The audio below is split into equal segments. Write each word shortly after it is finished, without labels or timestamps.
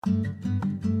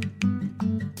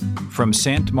From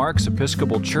St. Mark's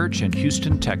Episcopal Church in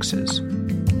Houston, Texas,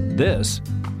 this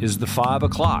is The 5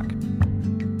 O'Clock,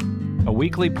 a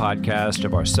weekly podcast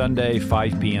of our Sunday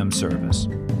 5 p.m. service.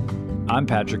 I'm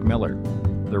Patrick Miller,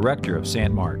 the rector of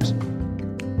St. Mark's.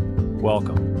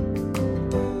 Welcome.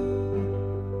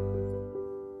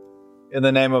 In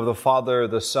the name of the Father,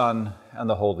 the Son, and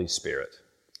the Holy Spirit.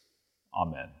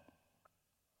 Amen.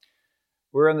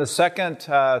 We're in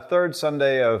the third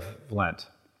Sunday of Lent,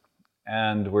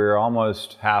 and we're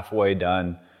almost halfway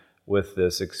done with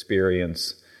this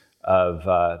experience of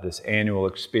this annual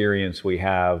experience we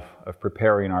have of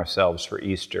preparing ourselves for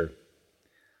Easter.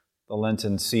 The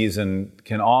Lenten season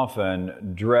can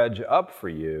often dredge up for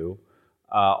you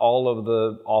all of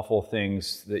the awful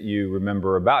things that you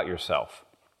remember about yourself.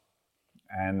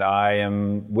 And I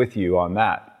am with you on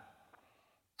that.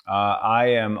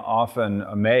 I am often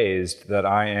amazed that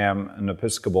I am an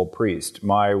Episcopal priest.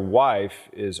 My wife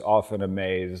is often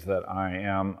amazed that I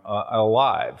am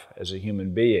alive as a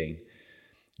human being,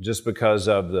 just because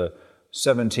of the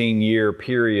 17-year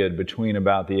period between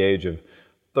about the age of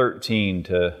 13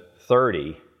 to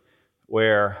 30,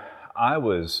 where I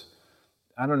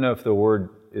don't know if the word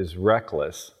is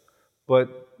reckless,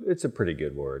 but it's a pretty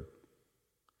good word.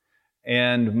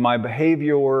 And my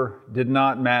behavior did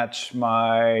not match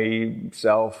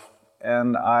myself,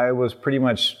 and I was pretty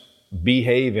much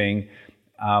behaving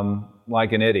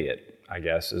like an idiot, I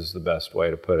guess is the best way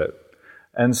to put it.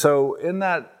 And so in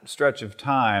that stretch of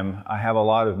time, I have a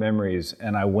lot of memories,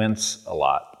 and I wince a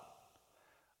lot.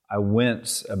 I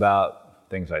wince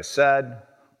about things I said.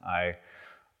 I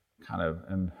kind of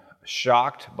am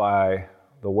shocked by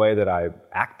the way that I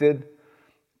acted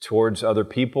towards other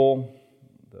people,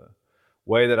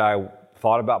 way that I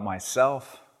thought about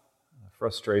myself, the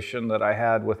frustration that I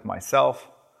had with myself.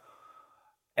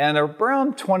 And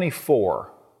around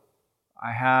 24,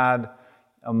 I had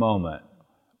a moment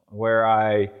where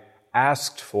I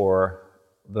asked for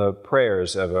the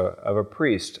prayers of a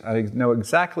priest. I know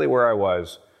exactly where I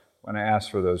was when I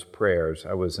asked for those prayers.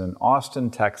 I was in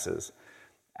Austin, Texas,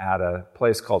 at a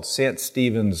place called St.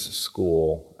 Stephen's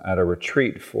School, at a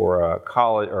retreat for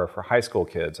college or for high school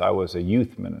kids. I was a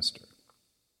youth minister.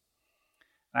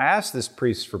 I asked this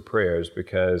priest for prayers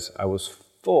because I was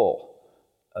full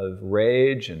of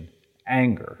rage and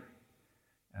anger,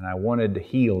 and I wanted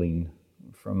healing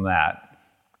from that.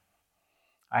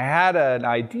 I had an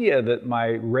idea that my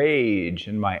rage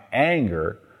and my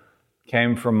anger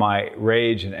came from my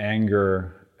rage and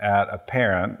anger at a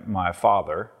parent, my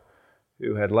father,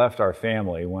 who had left our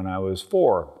family when I was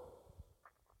 4.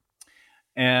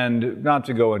 And not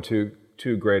to go into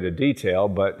too great a detail,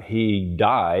 but he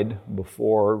died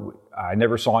before I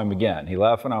never saw him again. He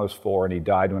left when I was 4 and he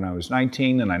died when I was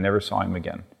 19, and I never saw him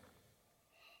again.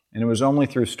 And it was only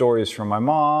through stories from my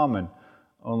mom and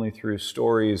only through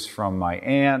stories from my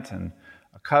aunt and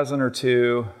a cousin or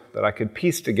two that I could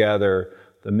piece together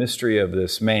the mystery of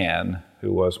this man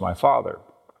who was my father.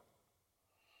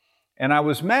 And I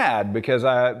was mad because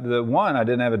I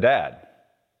didn't have a dad.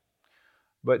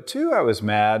 But 2, I was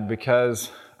mad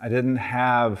because I didn't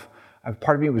have,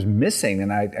 part of me was missing,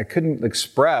 and I couldn't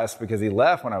express because he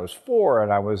left when I was 4,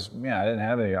 and I didn't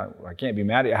have any, I can't be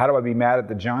mad at you. How do I be mad at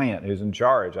the giant who's in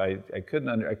charge? I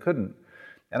couldn't.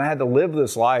 And I had to live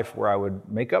this life where I would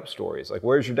make up stories, like,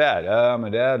 where's your dad? My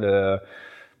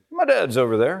dad's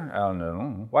over there. I don't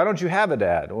know. Why don't you have a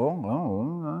dad?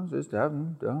 Well, I just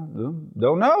don't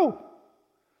know.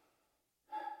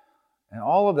 And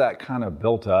all of that kind of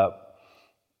built up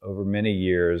over many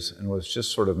years and was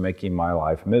just sort of making my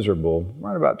life miserable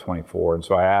right about 24. And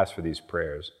so I asked for these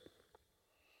prayers.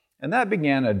 And that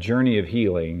began a journey of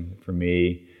healing for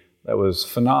me that was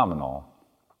phenomenal.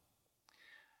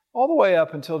 All the way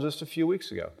up until just a few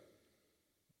weeks ago,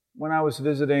 when I was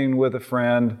visiting with a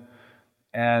friend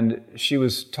and she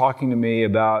was talking to me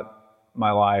about my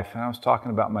life, and I was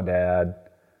talking about my dad.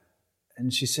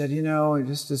 And she said, it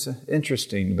just is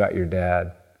interesting about your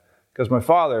dad, because my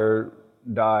father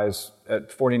dies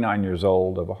at 49 years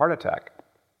old of a heart attack.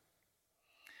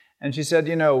 And she said,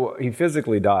 he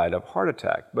physically died of a heart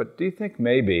attack, but do you think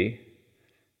maybe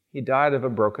he died of a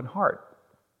broken heart?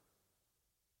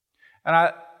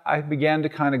 And I began to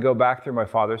kind of go back through my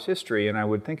father's history, and I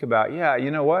would think about,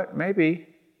 maybe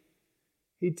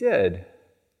he did.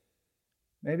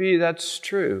 Maybe that's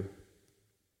true.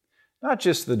 Not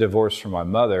just the divorce from my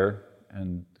mother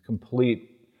and complete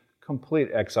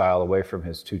exile away from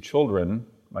his 2 children,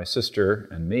 my sister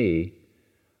and me,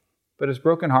 but his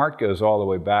broken heart goes all the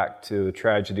way back to the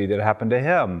tragedy that happened to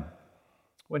him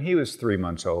when he was 3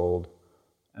 months old,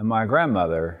 and my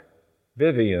grandmother,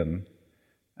 Vivian,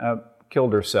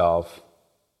 killed herself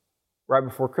right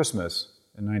before Christmas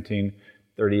in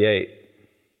 1938.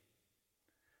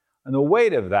 And the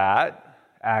weight of that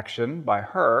action by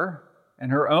her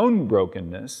and her own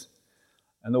brokenness,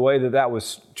 and the way that that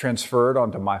was transferred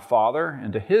onto my father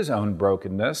and to his own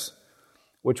brokenness,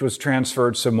 which was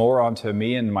transferred some more onto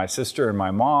me and my sister and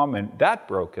my mom, and that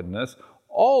brokenness,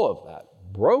 all of that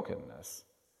brokenness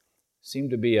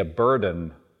seemed to be a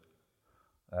burden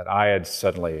that I had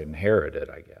suddenly inherited,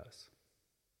 I guess.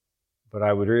 But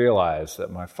I would realize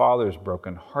that my father's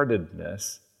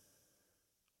brokenheartedness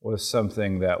was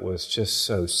something that was just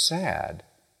so sad.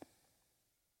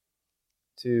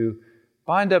 To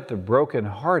bind up the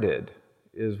brokenhearted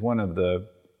is one of the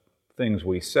things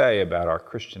we say about our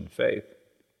Christian faith.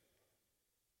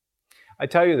 I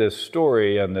tell you this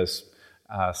story on this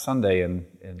Sunday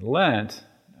in Lent,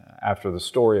 after the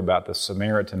story about the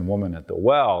Samaritan woman at the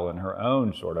well and her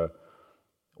own sort of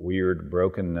weird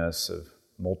brokenness of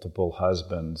multiple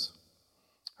husbands.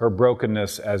 Her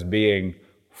brokenness as being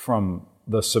from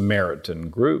the Samaritan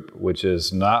group, which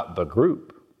is not the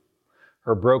group.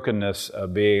 Her brokenness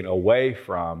of being away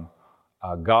from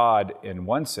God in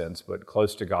one sense, but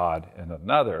close to God in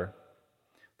another.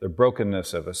 The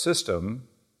brokenness of a system,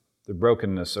 the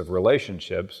brokenness of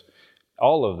relationships,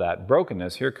 all of that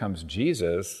brokenness. Here comes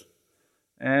Jesus,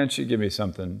 and she'd give me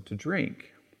something to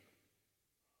drink,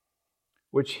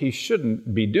 which he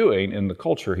shouldn't be doing in the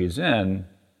culture he's in,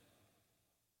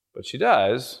 but she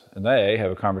does, and they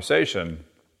have a conversation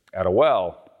at a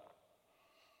well.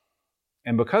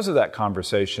 And because of that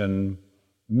conversation,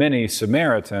 many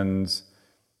Samaritans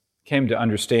came to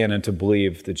understand and to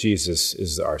believe that Jesus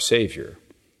is our Savior.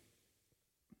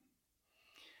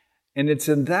 And it's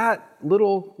in that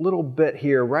little bit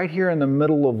here, right here in the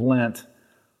middle of Lent,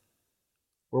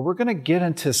 where we're going to get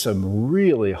into some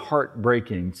really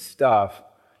heartbreaking stuff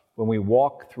when we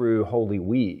walk through Holy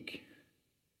Week.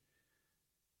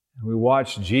 And we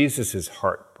watch Jesus'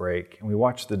 heartbreak, and we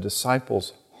watch the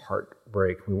disciples'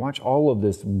 heartbreak. We watch all of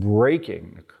this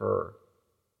breaking occur.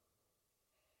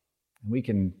 And we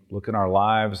can look in our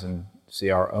lives and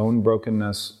see our own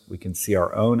brokenness. We can see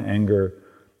our own anger.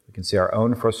 We can see our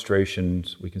own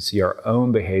frustrations. We can see our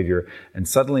own behavior. And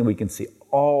suddenly we can see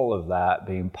all of that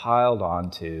being piled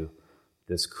onto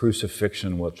this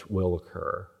crucifixion which will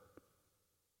occur.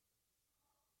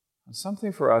 And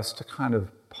something for us to kind of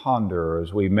ponder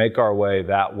as we make our way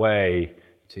that way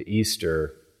to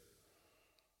Easter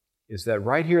is that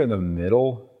right here in the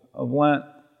middle of Lent,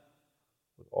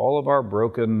 with all of our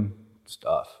broken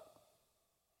stuff,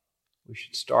 we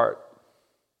should start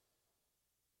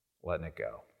letting it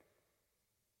go.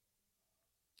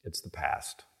 It's the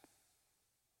past.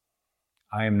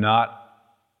 I am not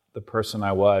the person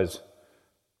I was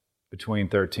between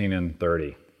 13 and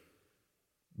 30,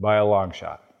 by a long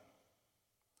shot.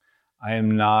 I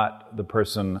am not the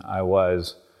person I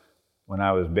was when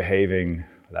I was behaving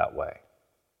that way.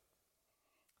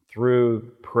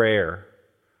 Through prayer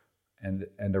and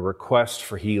a request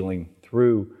for healing,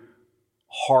 through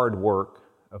hard work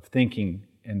of thinking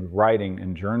and writing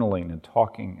and journaling and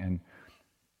talking and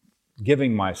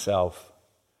giving myself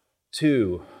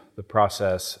to the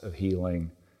process of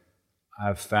healing,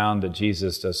 I've found that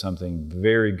Jesus does something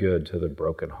very good to the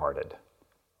brokenhearted.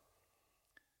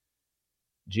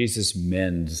 Jesus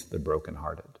mends the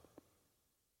brokenhearted.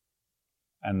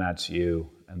 And that's you,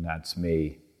 and that's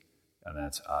me, and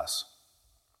that's us.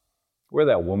 We're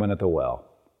that woman at the well.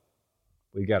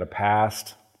 We've got a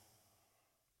past,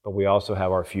 but we also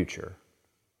have our future.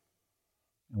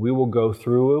 We will go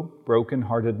through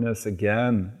brokenheartedness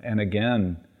again and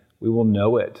again. We will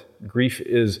know it. Grief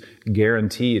is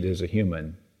guaranteed as a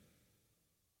human.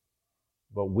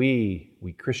 But we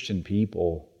Christian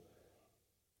people,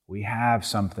 we have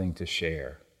something to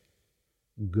share.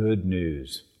 Good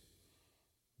news,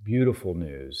 beautiful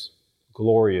news,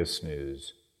 glorious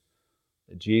news,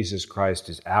 that Jesus Christ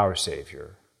is our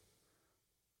Savior.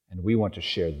 And we want to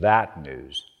share that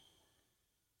news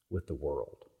with the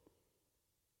world.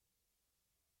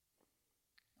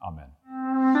 Amen.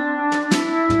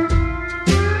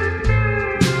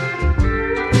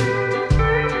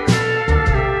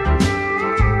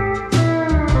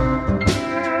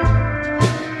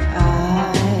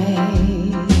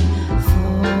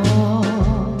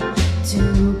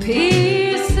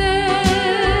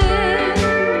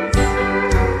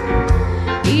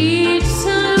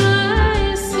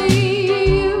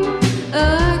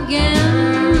 Again,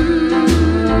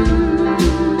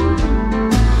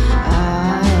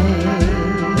 I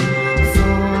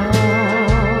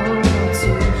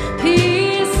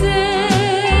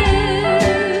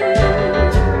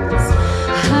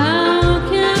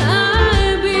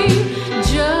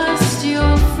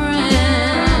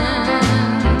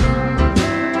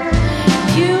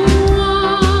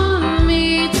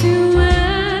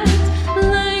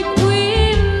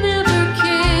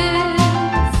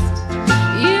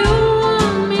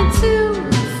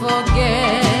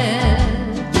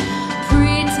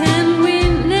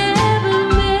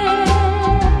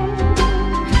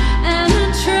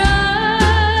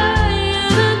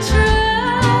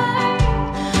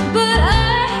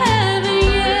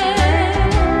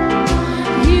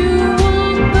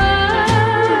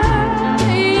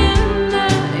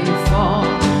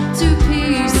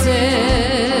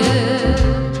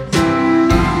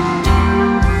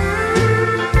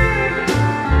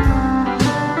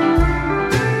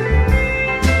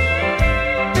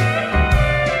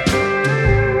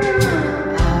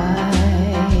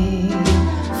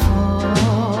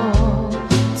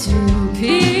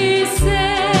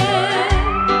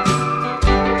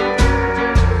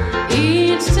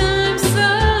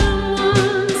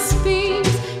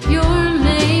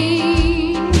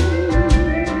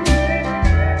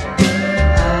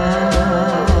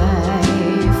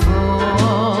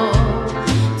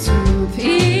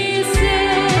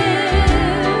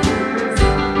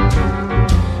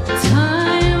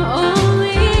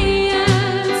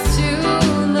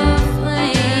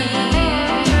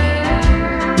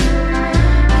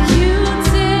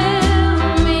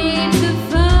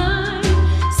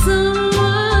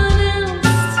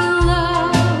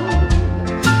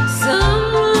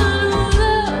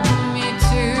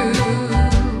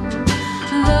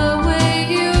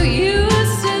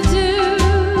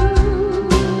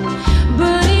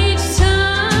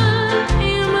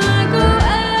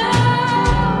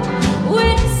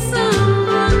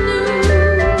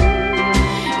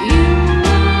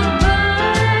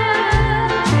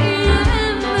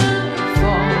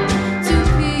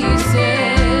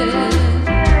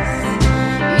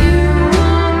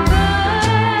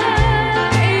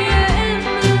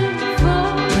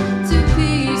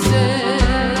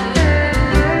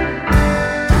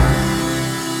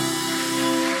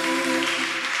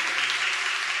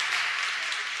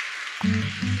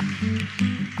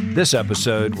This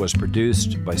episode was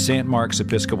produced by St. Mark's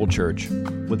Episcopal Church,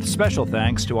 with special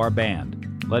thanks to our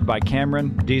band, led by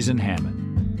Cameron Deason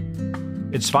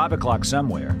Hammond. It's 5 o'clock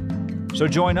somewhere, so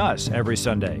join us every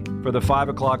Sunday for the 5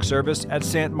 o'clock service at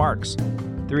St. Mark's,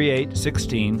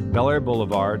 3816 Bel Air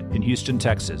Boulevard in Houston,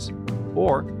 Texas,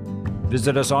 or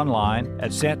visit us online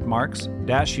at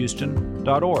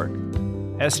stmarks-houston.org,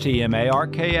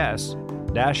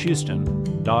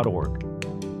 stmarks-houston.org.